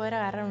 meses sin poder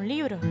agarrar un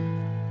libro.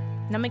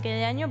 No me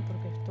quedé año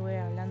porque estuve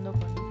hablando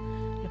con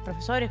los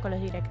profesores, con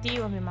los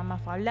directivos, mi mamá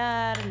fue a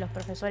hablar, los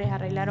profesores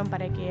arreglaron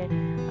para que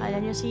al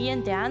año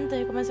siguiente, antes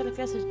de comenzar las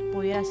clases,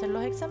 pudiera hacer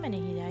los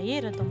exámenes y de ahí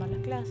retomar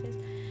las clases.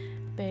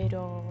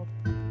 Pero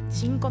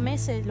 5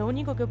 meses, lo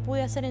único que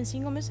pude hacer en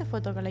 5 meses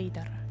fue tocar la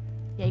guitarra.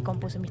 Y ahí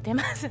compuse mis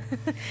temas.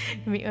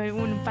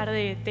 Un par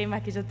de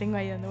temas que yo tengo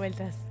ahí dando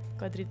vueltas,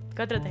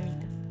 4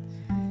 temitas.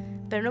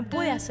 Pero no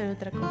pude hacer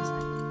otra cosa.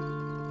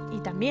 Y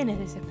también es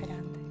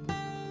desesperante.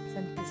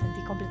 Me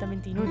sentí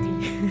completamente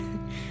inútil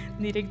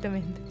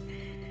directamente.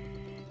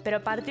 Pero a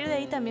partir de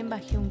ahí también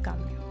bajé un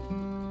cambio.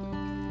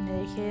 Me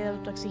dejé de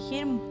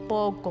autoexigir un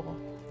poco.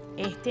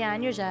 Este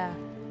año ya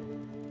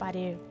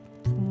paré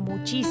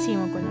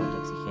muchísimo con la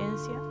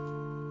autoexigencia.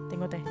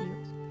 Tengo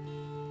testigos.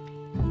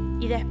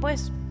 Y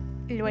después,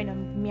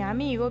 mi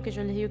amigo, que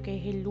yo les digo que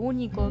es el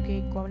único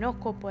que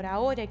conozco por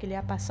ahora que le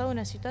ha pasado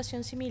una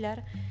situación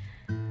similar,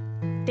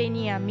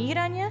 tiene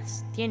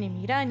migrañas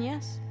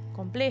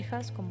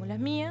complejas como las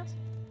mías,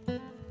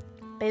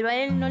 pero a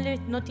él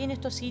no tiene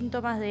estos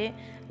síntomas de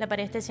la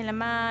parestesia en la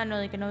mano,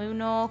 de que no ve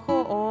un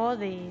ojo o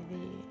de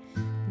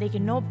que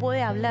no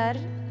puede hablar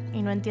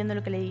y no entiende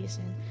lo que le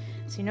dicen,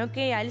 sino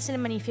que a él se le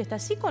manifiesta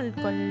así con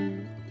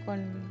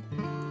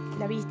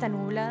la vista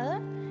nublada,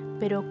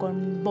 pero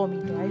con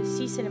vómito. A él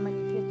sí se le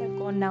manifiesta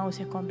con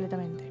náuseas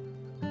completamente.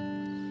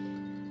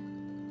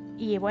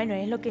 Y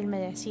es lo que él me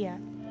decía.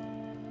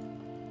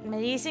 Me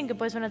dicen que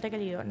puede ser un ataque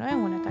al hígado. No es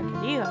un ataque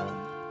al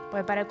hígado.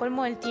 Pues para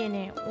colmo él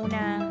tiene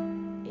una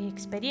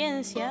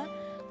experiencia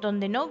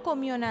donde no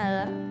comió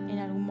nada en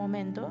algún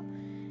momento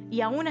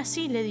y aún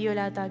así le dio el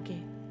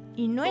ataque.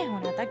 Y no es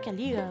un ataque al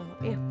hígado,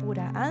 es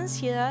pura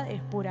ansiedad,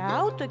 es pura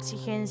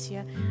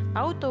autoexigencia,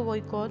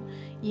 autoboicot,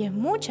 y es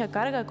mucha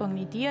carga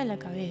cognitiva en la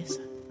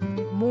cabeza.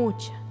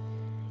 Mucha.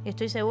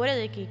 Estoy segura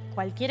de que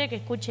cualquiera que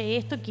escuche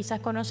esto quizás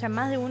conoce a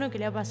más de uno que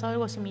le ha pasado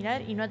algo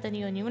similar y no ha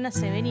tenido ni una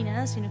CB ni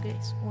nada, sino que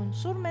es un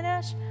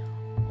surmenage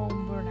o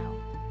un burnout.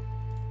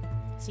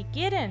 Si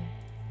quieren,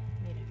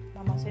 miren,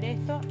 vamos a hacer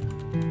esto.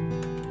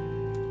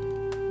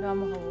 Lo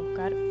vamos a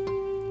buscar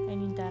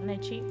en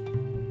internet,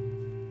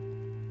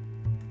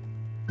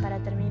 para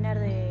terminar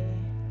de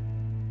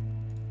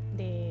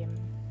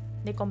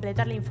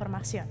completar la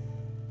información,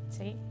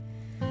 ¿sí?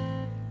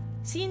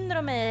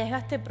 Síndrome de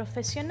desgaste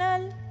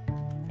profesional,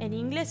 en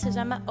inglés se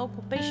llama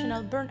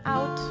occupational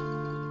burnout,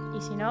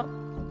 y si no,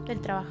 el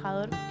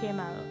trabajador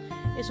quemado.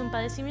 Es un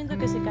padecimiento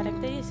que se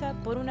caracteriza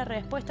por una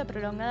respuesta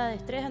prolongada de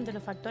estrés ante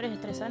los factores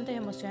estresantes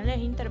emocionales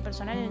e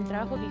interpersonales en el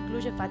trabajo, que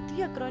incluye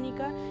fatiga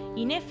crónica,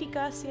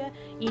 ineficacia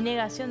y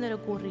negación de lo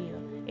ocurrido.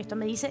 Esto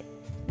me dice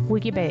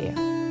Wikipedia,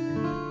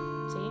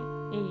 ¿sí?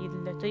 Y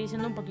lo estoy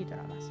diciendo un poquito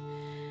nada más.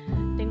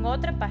 Tengo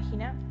otra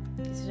página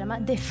que se llama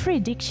The Free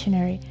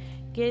Dictionary,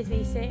 que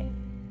dice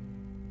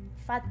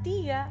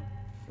fatiga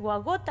o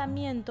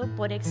agotamiento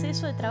por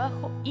exceso de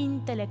trabajo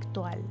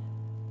intelectual.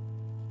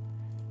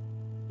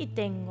 Y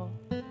tengo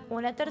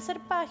una tercera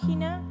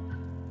página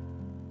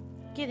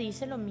que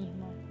dice lo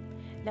mismo.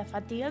 La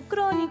fatiga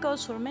crónica o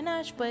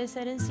surmenage puede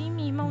ser en sí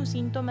misma un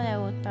síntoma de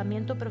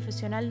agotamiento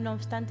profesional, no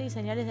obstante hay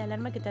señales de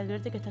alarma que te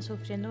advierte que estás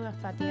sufriendo una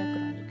fatiga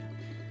crónica.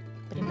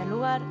 En primer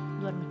lugar,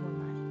 duermes muy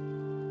mal.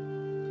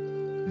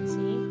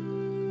 ¿Sí?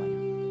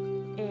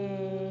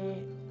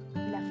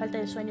 La falta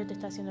de sueño te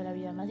está haciendo la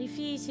vida más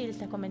difícil,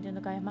 estás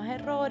cometiendo cada vez más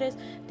errores,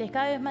 te es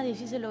cada vez más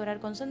difícil lograr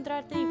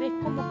concentrarte y ves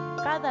como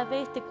cada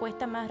vez te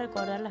cuesta más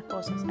recordar las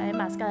cosas.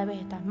 Además, cada vez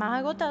estás más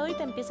agotado y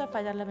te empieza a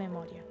fallar la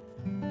memoria.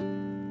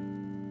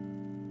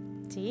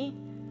 ¿Sí?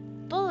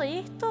 Todo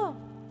esto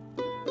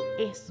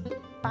es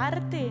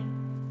parte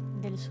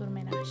del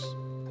surmenage.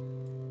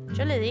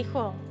 Yo le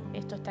dejo,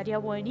 esto estaría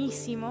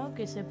buenísimo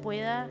que se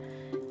pueda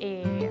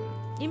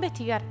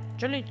investigar.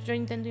 Yo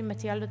intento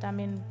investigarlo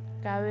también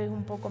cada vez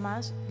un poco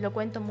más. Lo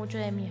cuento mucho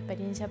de mi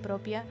experiencia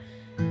propia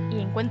y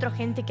encuentro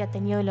gente que ha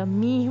tenido lo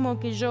mismo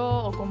que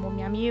yo, o como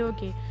mi amigo,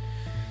 que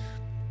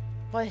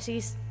vos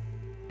decís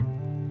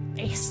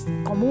es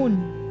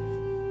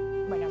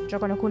común. Bueno, yo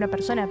conozco una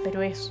persona,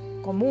 pero es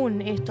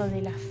común esto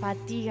de la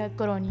fatiga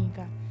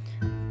crónica.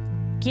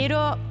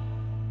 Quiero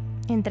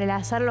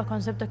entrelazar los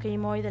conceptos que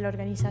vimos hoy de la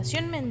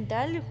organización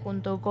mental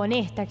junto con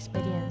esta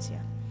experiencia.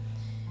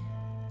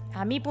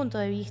 A mi punto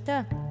de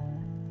vista,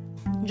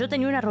 yo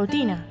tenía una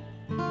rutina.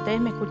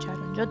 Ustedes me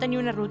escucharon. Yo tenía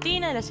una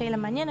rutina de las 6 de la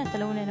mañana hasta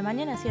la 1 de la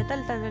mañana, hacía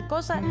tal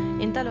cosa,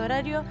 en tal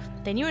horario,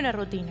 tenía una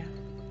rutina.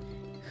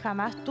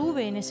 jamás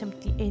tuve en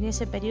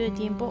ese periodo de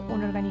tiempo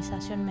una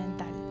organización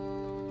mental.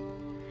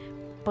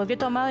 ¿Por qué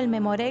tomaba el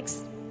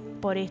Memorex?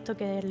 Por esto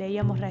que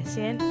leíamos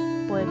recién,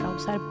 puede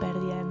causar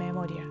pérdida de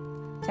memoria.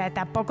 O sea,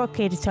 tampoco es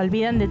que se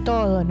olvidan de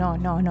todo,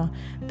 no.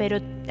 Pero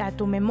a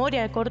tu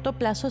memoria a corto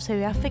plazo se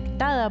ve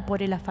afectada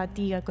por la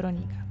fatiga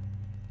crónica.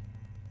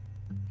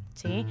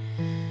 ¿Sí?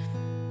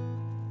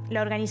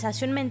 La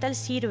organización mental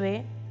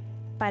sirve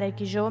para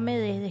que yo me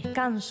dé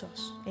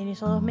descansos. En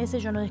esos 2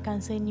 meses yo no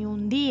descansé ni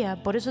un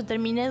día, por eso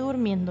terminé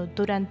durmiendo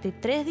durante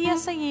 3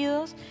 días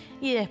seguidos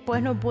y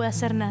después no pude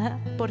hacer nada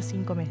por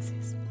 5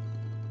 meses.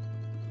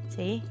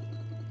 ¿Sí?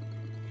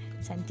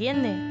 ¿Se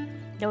entiende?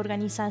 La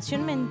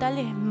organización mental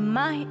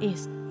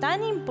es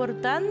tan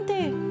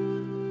importante,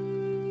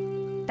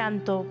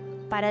 tanto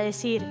para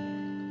decir,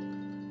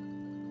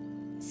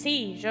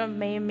 sí, yo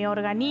me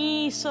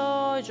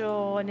organizo,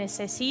 yo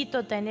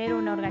necesito tener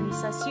una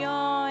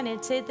organización,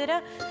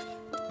 etcétera,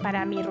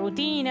 para mi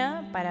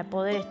rutina, para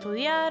poder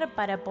estudiar,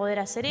 para poder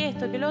hacer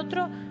esto, que lo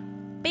otro,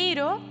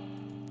 pero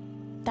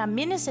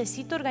también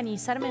necesito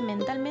organizarme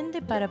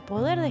mentalmente para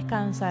poder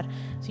descansar.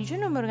 Si yo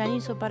no me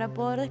organizo para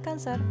poder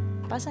descansar,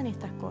 pasan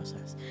estas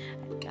cosas.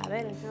 A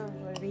ver,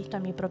 yo he visto a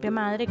mi propia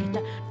madre que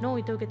está, no,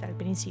 y tengo que estar al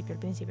principio,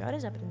 ahora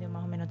ya aprendió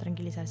más o menos a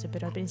tranquilizarse,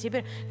 pero al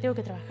principio tengo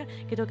que trabajar,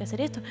 que tengo que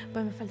hacer esto,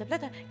 pues me falta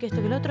plata, que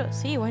esto, que lo otro,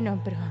 sí,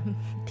 bueno, pero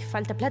te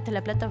falta plata,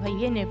 la plata va y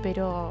viene,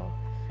 pero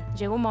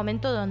llega un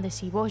momento donde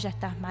si vos ya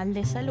estás mal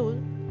de salud,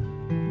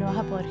 no vas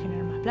a poder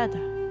generar más plata.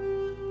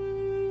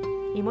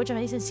 Y muchos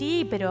me dicen,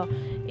 sí, pero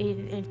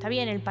está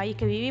bien, el país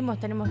que vivimos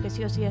tenemos que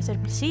sí o sí hacer,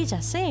 sí,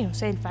 ya sé, o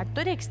sea, el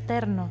factor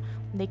externo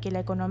de que la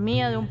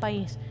economía de un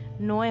país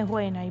no es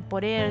buena y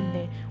por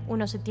ende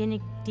uno se tiene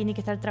que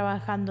estar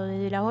trabajando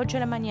desde las 8 de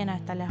la mañana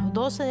hasta las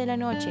 12 de la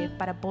noche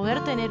para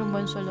poder tener un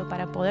buen sueldo,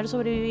 para poder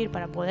sobrevivir,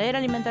 para poder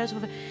alimentar a su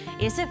familia.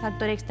 Ese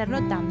factor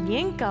externo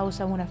también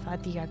causa una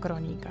fatiga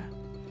crónica,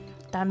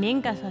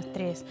 también causa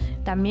estrés,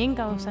 también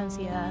causa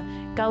ansiedad,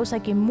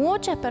 causa que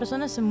muchas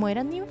personas se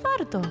mueran de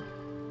infarto.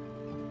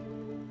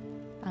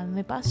 A mí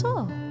me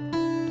pasó,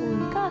 tuve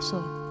un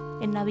caso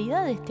en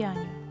Navidad de este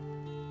año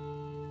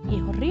y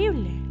es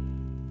horrible.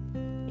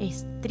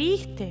 Es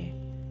triste,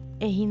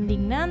 es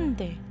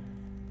indignante.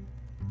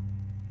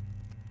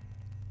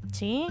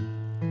 ¿Sí?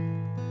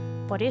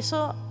 Por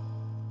eso,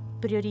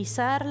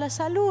 priorizar la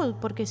salud,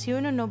 porque si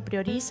uno no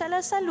prioriza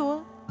la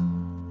salud,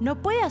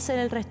 no puede hacer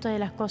el resto de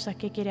las cosas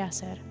que quiere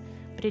hacer.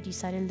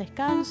 Priorizar el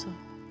descanso.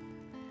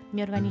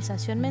 Mi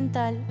organización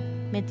mental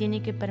me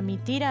tiene que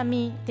permitir a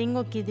mí,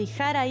 tengo que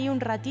dejar ahí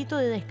un ratito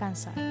de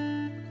descansar.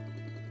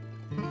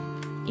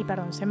 Y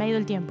perdón, se me ha ido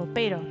el tiempo,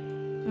 pero,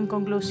 en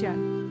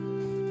conclusión,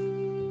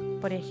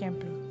 por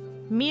ejemplo,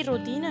 mi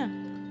rutina,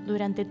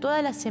 durante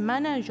toda la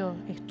semana yo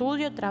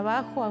estudio,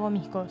 trabajo, hago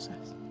mis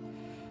cosas.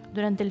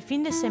 Durante el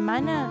fin de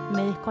semana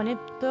me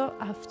desconecto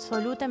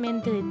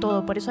absolutamente de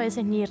todo. Por eso a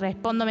veces ni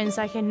respondo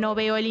mensajes, no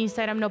veo el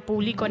Instagram, no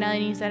publico nada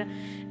en Instagram.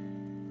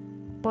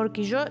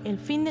 Porque yo el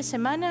fin de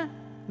semana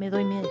me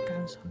doy mi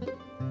descanso.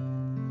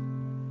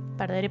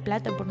 ¿Perderé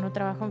plata por no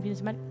trabajar un fin de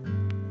semana?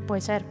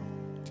 Puede ser,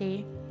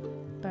 sí,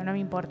 pero no me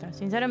importa.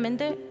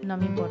 Sinceramente, no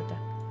me importa.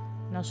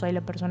 No soy la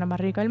persona más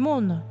rica del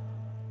mundo.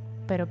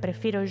 Pero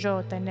prefiero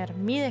yo tener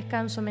mi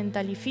descanso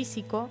mental y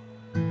físico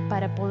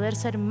para poder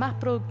ser más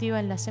productiva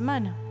en la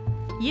semana.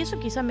 Y eso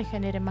quizás me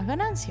genere más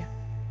ganancia.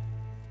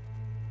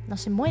 No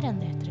se mueran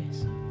de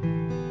estrés.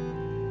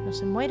 No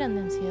se mueran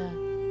de ansiedad.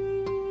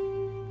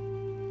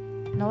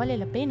 No vale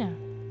la pena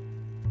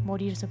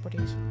morirse por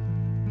eso.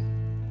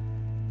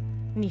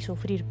 Ni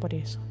sufrir por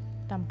eso,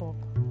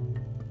 tampoco.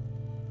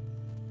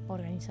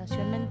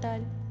 Organización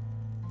mental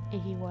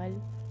es igual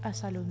a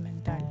salud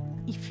mental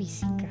y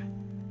física.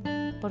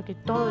 Porque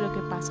todo lo que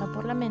pasa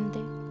por la mente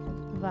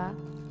va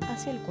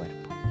hacia el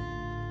cuerpo.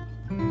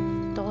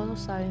 Todos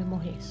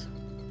sabemos eso.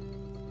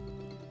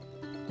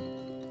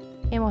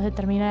 Hemos de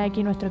terminar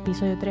aquí nuestro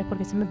episodio 3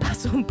 porque se me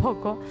pasó un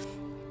poco.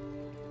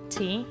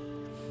 Sí.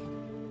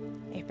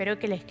 Espero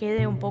que les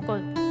quede un poco,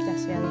 ya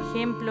sea de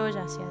ejemplo,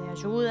 ya sea de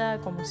ayuda,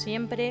 como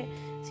siempre.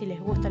 Si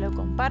les gusta, lo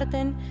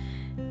comparten.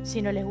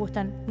 Si no les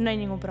gustan, no hay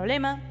ningún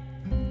problema.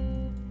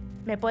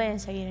 Me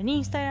pueden seguir en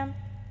Instagram.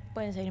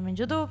 Pueden seguirme en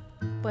YouTube,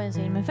 pueden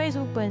seguirme en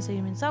Facebook, pueden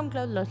seguirme en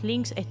SoundCloud. Los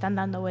links están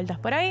dando vueltas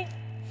por ahí.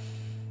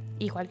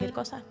 Y cualquier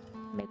cosa,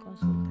 me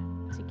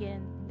consultan. Si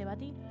quieren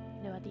debatir,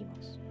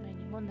 debatimos. No hay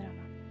ningún drama.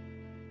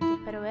 Y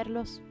espero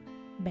verlos,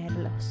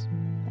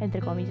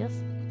 entre comillas.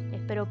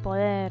 Espero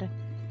poder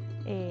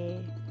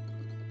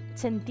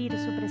sentir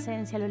su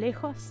presencia a lo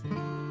lejos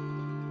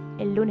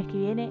el lunes que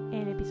viene en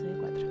el episodio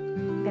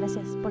 4.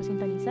 Gracias por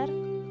sintonizar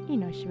y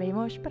nos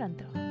vemos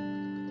pronto.